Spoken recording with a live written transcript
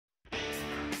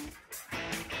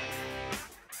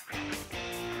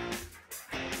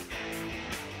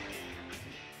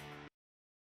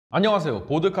안녕하세요.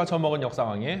 보드카 처먹은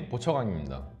역사강의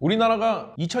보처강입니다.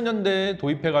 우리나라가 2000년대에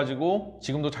도입해가지고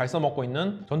지금도 잘 써먹고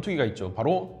있는 전투기가 있죠.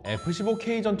 바로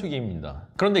F-15K 전투기입니다.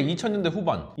 그런데 2000년대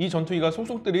후반 이 전투기가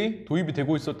속속들이 도입이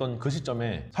되고 있었던 그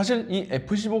시점에 사실 이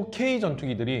F-15K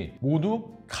전투기들이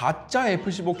모두 가짜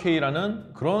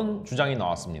F-15K라는 그런 주장이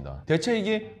나왔습니다. 대체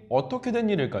이게 어떻게 된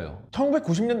일일까요?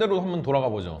 1990년대로 한번 돌아가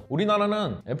보죠.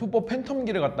 우리나라는 F4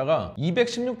 팬텀기를 갖다가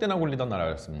 216대나 굴리던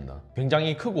나라였습니다.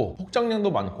 굉장히 크고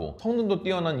폭장량도 많고 성능도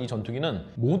뛰어난 이 전투기는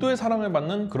모두의 사랑을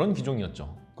받는 그런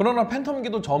기종이었죠. 그러나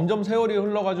팬텀기도 점점 세월이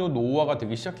흘러가지고 노후화가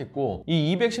되기 시작했고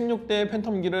이 216대의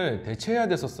팬텀기를 대체해야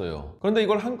됐었어요. 그런데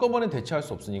이걸 한꺼번에 대체할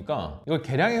수 없으니까 이걸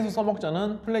개량해서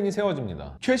써먹자는 플랜이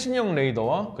세워집니다. 최신형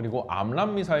레이더와 그리고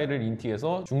암람 미사일을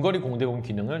인티해서 중거리 공대공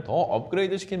기능을 더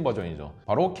업그레이드 시킨 버전이죠.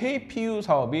 바로 KPU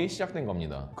사업이 시작된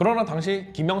겁니다. 그러나 당시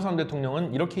김영삼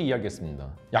대통령은 이렇게 이야기했습니다.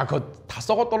 야, 그거 다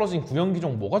썩어 떨어진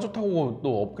구형기종 뭐가 좋다고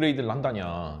또 업그레이드를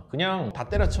한다냐. 그냥 다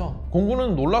때려쳐.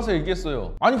 공군은 놀라서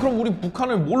얘기했어요. 아니 그럼 우리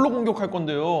북한을 뭘로 공격할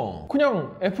건데요?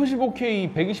 그냥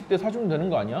F-15K 120대 사주면 되는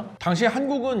거 아니야? 당시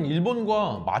한국은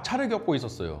일본과 마찰을 겪고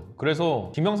있었어요.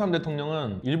 그래서 김영삼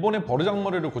대통령은 일본의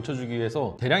버르장머리를 고쳐주기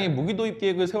위해서 대량의 무기 도입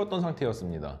계획을 세웠던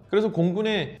상태였습니다. 그래서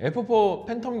공군의 F4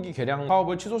 팬텀기 개량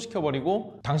사업을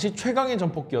취소시켜버리고 당시 최강의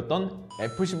전폭기였던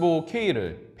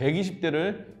F-15K를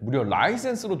 120대를 무려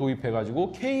라이센스로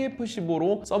도입해가지고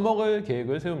KF-15로 써먹을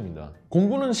계획을 세웁니다.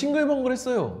 공군은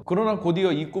싱글벙글했어요. 그러나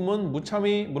곧이어 이 꿈은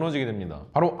무참히 무너지게 됩니다.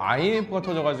 바로 IMF가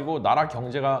터져가지고 나라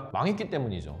경제가 망했기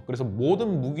때문이죠. 그래서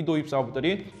모든 무기 도입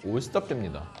사업들이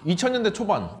올스톱됩니다. 2000년대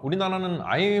초반 우리나라는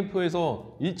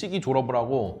IMF에서 일찍이 졸업을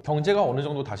하고 경제가 어느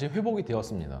정도 다시 회복이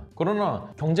되었습니다.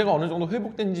 그러나 경제가 어느 정도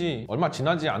회복된 지 얼마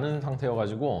지나지 않은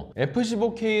상태여가지고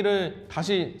F-15K를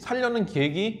다시 살려는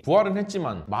계획이 부활은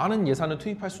했지만 많은 예산을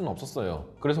투입할 수는 없었어요.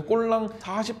 그래서 꼴랑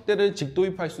 40대를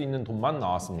직도입할 수 있는 돈만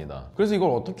나왔습니다. 그래서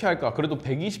이걸 어떻게 할까? 그래도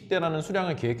 120대라는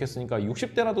수량을 계획했으니까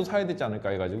 60대라도 사야 되지 않을까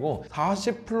해가지고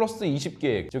 40 플러스 20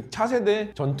 계획, 즉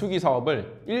차세대 전투기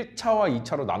사업을 1차와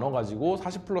 2차로 나눠가지고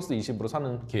 40 플러스 20으로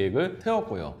사는 계획을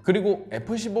세웠고요. 그리고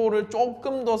F-15를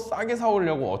조금 더 싸게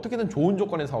사오려고 어떻게든 좋은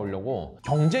조건에 사오려고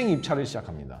경쟁 입찰을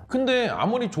시작합니다. 근데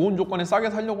아무리 좋은 조건에 싸게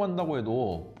사려고 한다고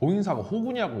해도 보잉사가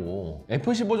호구냐고.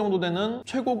 F-15 정도 되는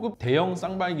최고급 대형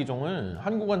쌍발 기종을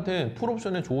한국한테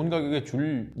풀옵션에 좋은 가격에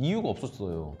줄 이유가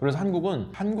없었어요. 그래서 한국은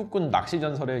한국군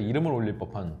낚시전설에 이름을 올릴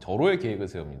법한 절호의 계획을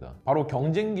세웁니다. 바로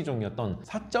경쟁 기종이었던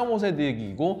 4.5세대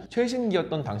기기고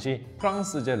최신기였던 당시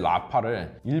프랑스제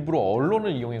라팔을 일부러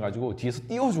언론을 이용해가지고 뒤에서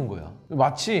띄워준 거야.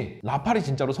 마치 라팔이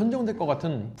진짜로 선정될 것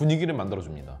같은 분위기를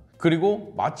만들어줍니다.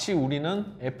 그리고 마치 우리는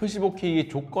F-15K의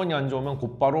조건이 안 좋으면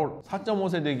곧바로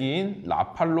 4.5세대기인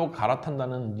라팔로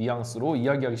갈아탄다는 뉘앙스로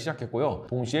이야기하기 시작했고요.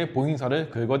 동시에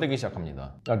보잉사를 긁어대기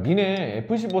시작합니다. 야, 니네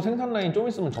F-15 생산 라인 좀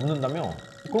있으면 접는다며?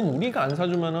 그럼 우리가 안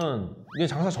사주면은 니네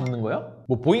장사 접는 거야?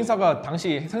 뭐 보잉사가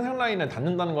당시 생산 라인을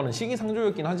닫는다는 거는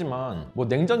시기상조였긴 하지만 뭐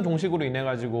냉전 종식으로 인해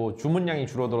가지고 주문량이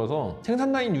줄어들어서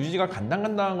생산 라인 유지가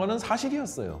간당간당한 거는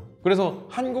사실이었어요. 그래서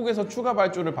한국에서 추가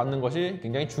발주를 받는 것이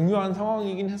굉장히 중요한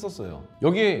상황이긴 했었어요.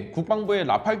 여기에 국방부에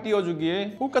라팔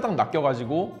띄워주기에 홀가닥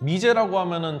낚여가지고 미제라고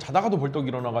하면은 자다가도 벌떡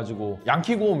일어나가지고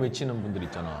양키고음 외치는 분들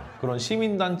있잖아. 그런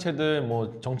시민단체들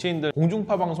뭐 정치인들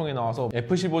공중파 방송에 나와서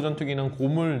F-15 전투기는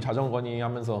고물 자전거니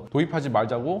하면서 도입하지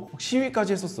말자고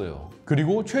시위까지 했었어요.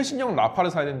 그리고 최신형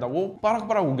라팔을 사야 된다고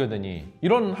빠락빠락 우겨대니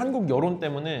이런 한국 여론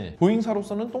때문에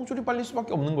보잉사로서는 똥줄이 빨릴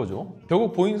수밖에 없는 거죠.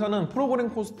 결국 보잉사는 프로그램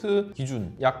코스트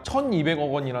기준 약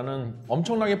 1200억 원이라는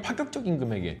엄청나게 파격적인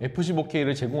금액에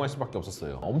F-15K를 제공할 수밖에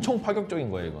없었어요. 엄청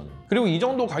파격적인 거예요 이건. 그리고 이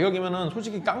정도 가격이면은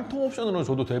솔직히 깡통 옵션으로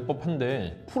줘도 될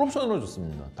법한데 풀옵션으로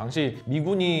줬습니다. 당시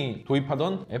미군이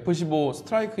도입하던 F-15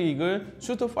 스트라이크 이글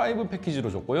슈트 5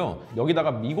 패키지로 줬고요.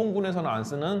 여기다가 미공군에서는 안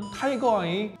쓰는 타이거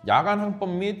아이 야간 항법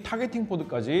및 타겟팅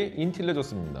포드까지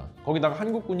인틸해줬습니다. 거기다가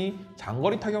한국군이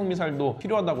장거리 타격 미사일도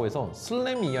필요하다고 해서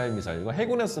슬램 ER 미사일, 이거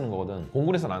해군에서 쓰는 거거든.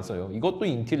 공군에서는 안 써요. 이것도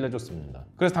인틸해줬습니다.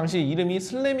 그래서 당시 이름이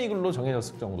슬램 이글로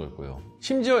정해졌을 정도였고요.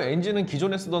 심지어 엔진은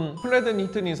기존에 쓰던 플래든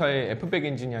히트니사의 F100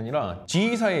 엔진이 아니라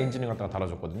G사의 엔진을 갖다가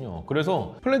달아줬거든요.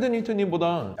 그래서 플래든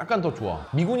히트니보다 약간 더 좋아.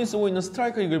 미군이 쓰고 있는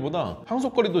스트라이크 이글보다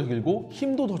항속거리도 길고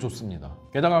힘도 더 좋습니다.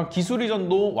 게다가 기술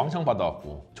이전도 왕창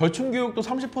받아왔고 절충 교육도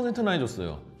 30%나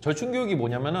해줬어요. 절충 교육이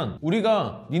뭐냐면은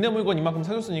우리가 니네 물건 이만큼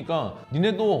사줬으니까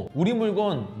니네도 우리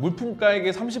물건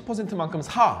물품가액의 30%만큼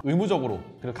사! 의무적으로.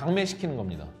 그리고 강매시키는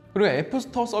겁니다. 그리고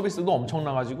F스터 서비스도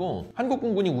엄청나가지고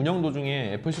한국공군이 운영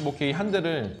도중에 F-15K 한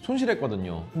대를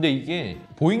손실했거든요. 근데 이게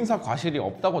보잉사 과실이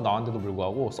없다고 나왔는데도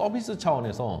불구하고 서비스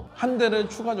차원에서 한 대를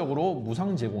추가적으로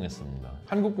무상 제공했습니다.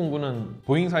 한국공군은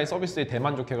보잉사의 서비스에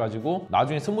대만족해가지고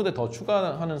나중에 20대 더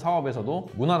추가하는 사업에서도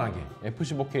무난하게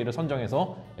F-15K를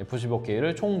선정해서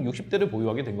F-15K를 총 60대를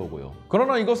보유하게 된 거고요.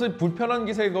 그러나 이것을 불편한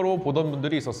기색으로 보던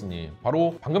분들이 있었으니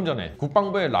바로 방금 전에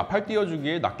국방부의 라팔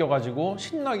띄워주기에 낚여가지고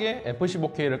신나게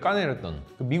F-15K를 까내렸던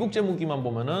그 미국 제무기만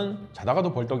보면은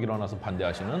자다가도 벌떡 일어나서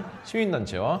반대하시는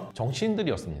시민단체와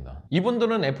정치인들이었습니다.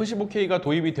 이분들은 F-15K가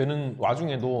도입이 되는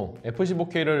와중에도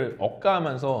F-15K를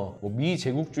억가하면서 뭐 미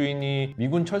제국주의니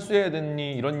미군 철수해야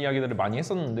되니 이런 이야기들을 많이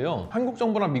했었는데요. 한국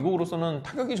정부나 미국으로서는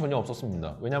타격이 전혀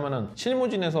없었습니다. 왜냐면은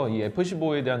실무진에서 이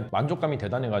F-15에 대한 만족감이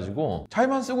대단해가지고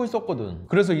잘만 쓰고 있었거든.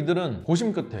 그래서 이들은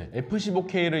고심 끝에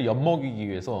F-15K를 엿먹이기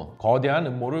위해서 거대한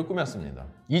음모를 꾸몄습니다.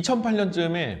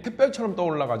 2008년쯤에 샛별처럼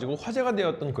떠올라가지고 화제가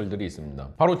되었던 글들이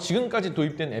있습니다. 바로 지금까지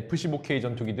도입된 F-15K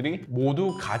전투기들이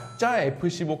모두 가짜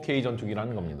F-15K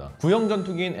전투기라는 겁니다. 구형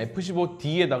전투기인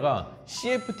F-15D에다가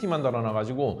CFT만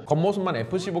달아놔가지고 겉모습만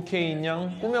F-15K인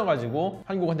양 꾸며가지고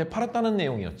한국한테 팔았다는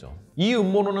내용이었죠. 이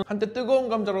음모론은 한때 뜨거운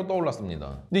감자로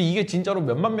떠올랐습니다. 근데 이게 진짜로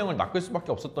몇만 명을 낚을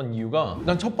수밖에 없었던 이유가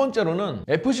일단 첫 번째로는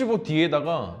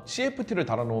F-15D에다가 CFT를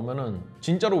달아놓으면은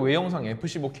진짜로 외형상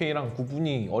F-15K랑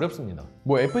구분이 어렵습니다.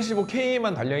 뭐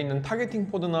F-15K에만 달려있는 타겟팅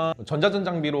포드나 전자전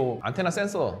장비로 안테나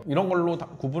센서 이런 걸로 다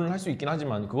구분을 할 수 있긴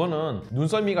하지만 그거는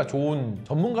눈썰미가 좋은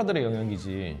전문가들의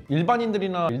영역이지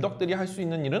일반인들이나 일덕들이 할 수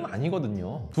있는 일은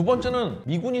아니거든요. 두 번째는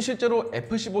미군이 실제로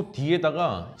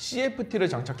F-15D에다가 CFT를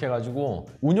장착해가지고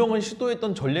운영을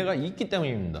시도했던 전례가 있기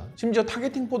때문입니다. 심지어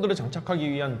타겟팅 포드를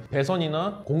장착하기 위한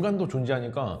배선이나 공간도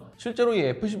존재하니까 실제로 이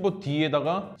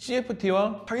F-15D에다가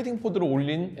CFT와 타겟팅 포드를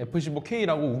올린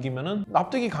F-15K라고 우기면은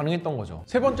납득이 가능했던 거죠.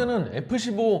 세 번째는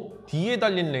F-15D에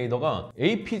달린 레이더가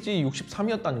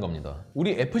APG-63이었다는 겁니다.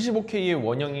 우리 F-15K의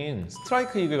원형인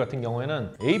스트라이크 이글 같은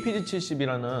경우에는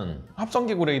APG-70이라는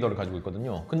합성기구 레이더를 가지고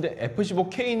있거든요. 근데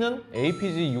F-15K는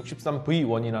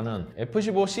APG-63V1이라는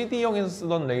F-15CD형에서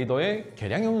쓰던 레이더의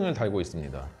개량형을 달고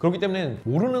있습니다. 그렇기 때문에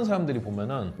모르는 사람들이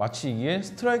보면은 마치 이게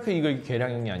스트라이크 이글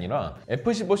개량형이 아니라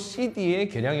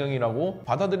F-15CD의 개량형이라고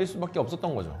받아들일 수밖에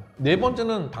없었던 거죠. 네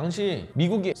번째는 당시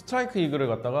미국이 스트라이크 이글을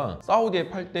갖다가 사우디에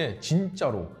팔 때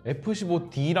진짜로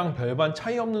F-15D랑 별반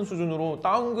차이 없는 수준으로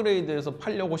다운그레이드해서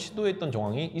팔려고 시도했던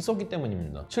정황이 있었기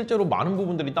때문입니다. 실제로 많은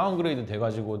부분들이 다운그레이드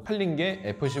돼가지고 팔린 게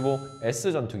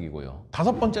F-15S 전투기고요.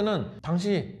 다섯 번째는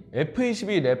당시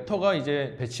F-22 랩터가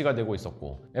이제 배치가 되고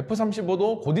있었고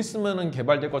F-35도 곧 있으면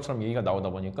개발될 것처럼 얘기가 나오다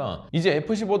보니까 이제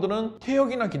F-15들은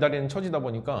퇴역이나 기다리는 처지다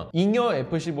보니까 잉여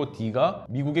F-15D가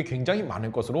미국에 굉장히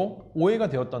많을 것으로 오해가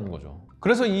되었다는 거죠.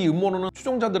 그래서 이 음모론은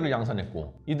추종자들을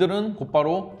양산했고 이들은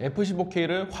곧바로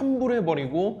F-15K를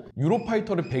환불해버리고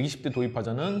유로파이터를 120대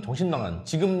도입하자는 정신나간,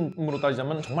 지금으로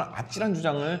따지자면 정말 아찔한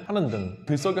주장을 하는 등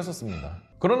들썩였었습니다.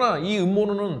 그러나 이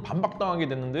음모론은 반박당하게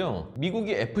됐는데요.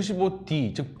 미국이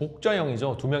F-15D, 즉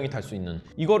복좌형이죠. 두 명이 탈 수 있는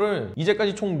이거를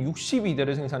이제까지 총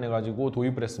 62대를 생산해가지고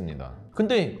도입을 했습니다.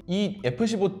 근데 이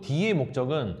F-15D의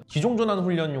목적은 기종전환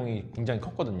훈련용이 굉장히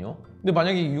컸거든요. 근데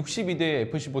만약에 62대의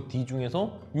F-15D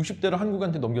중에서 60대를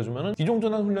한국한테 넘겨주면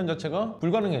기종전환 훈련 자체가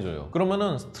불가능해져요.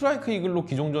 그러면은 스트라이크 이글로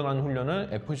기종전환 훈련을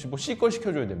F-15C 걸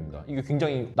시켜줘야 됩니다. 이게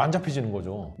굉장히 난잡해지는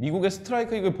거죠. 미국의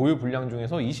스트라이크 이글 보유 분량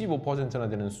중에서 25%나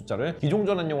되는 숫자를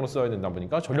기종전환용으로 써야 된다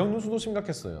보니까 전력 누수도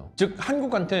심각했어요. 즉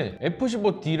한국한테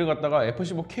F-15D를 갖다가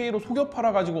F-15K로 속여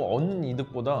팔아가지고 얻는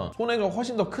이득보다 손해가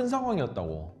훨씬 더 큰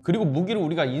상황이었다고. 그리고 무기를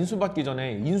우리가 인수받기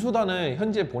전에 인수단을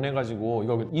현지에 보내가지고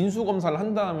이거 인수 검사를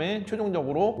한 다음에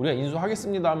최종적으로 우리가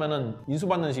인수하겠습니다 하면은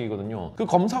인수받는 식이거든요. 그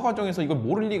검사 과정에서 이걸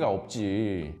모를 리가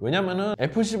없지. 왜냐면은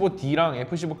F-15D랑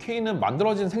F-15K는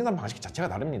만들어진 생산 방식 자체가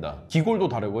다릅니다. 기골도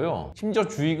다르고요. 심지어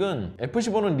주익은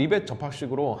F-15는 리벳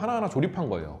접합식으로 하나하나 조립한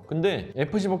거예요. 근데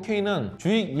F-15K는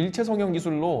주익 일체 성형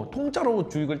기술로 통짜로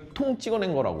주익을 통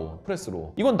찍어낸 거라고,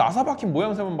 프레스로. 이건 나사 박힌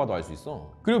모양새만 봐도 알 수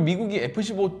있어. 그리고 미국이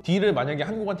F-15D를 만약에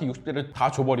한국한테 60대를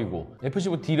다 줘버리고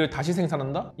F-15D를 다시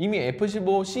생산한다? 이미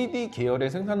F-15CD 계열의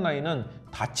생산 라인은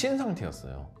닫힌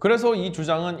상태였어요. 그래서 이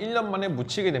주장은 1년 만에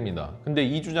묻히게 됩니다. 근데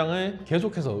이 주장을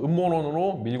계속해서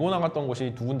음모론으로 밀고 나갔던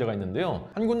곳이 두 군데가 있는데요.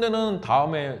 한 군데는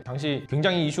다음에 당시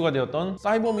굉장히 이슈가 되었던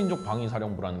사이버민족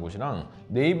방위사령부라는 곳이랑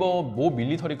네이버 모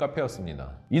밀리터리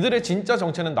카페였습니다. 이들의 진짜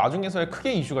정체는 나중에서야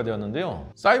크게 이슈가 되었는데요.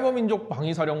 사이버민족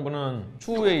방위사령부는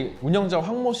추후에 운영자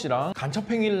황모 씨랑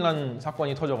간첩행위를 한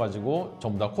사건이 터져가지고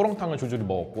전부 다 코렁탕을 줄줄이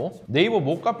먹었고, 네이버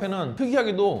모 카페는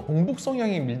특이하게도 동북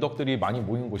성향의 밀덕들이 많이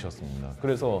모인 곳이었습니다.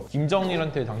 그래서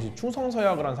김정일한테 당시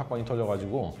충성서약을 한 사건이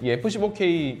터져가지고 이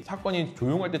F-15K 사건이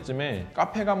조용할 때쯤에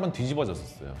카페가 한번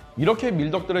뒤집어졌었어요. 이렇게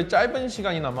밀덕들을 짧은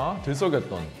시간이나마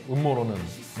들썩였던 음모론은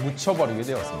묻혀버리게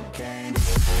되었습니다.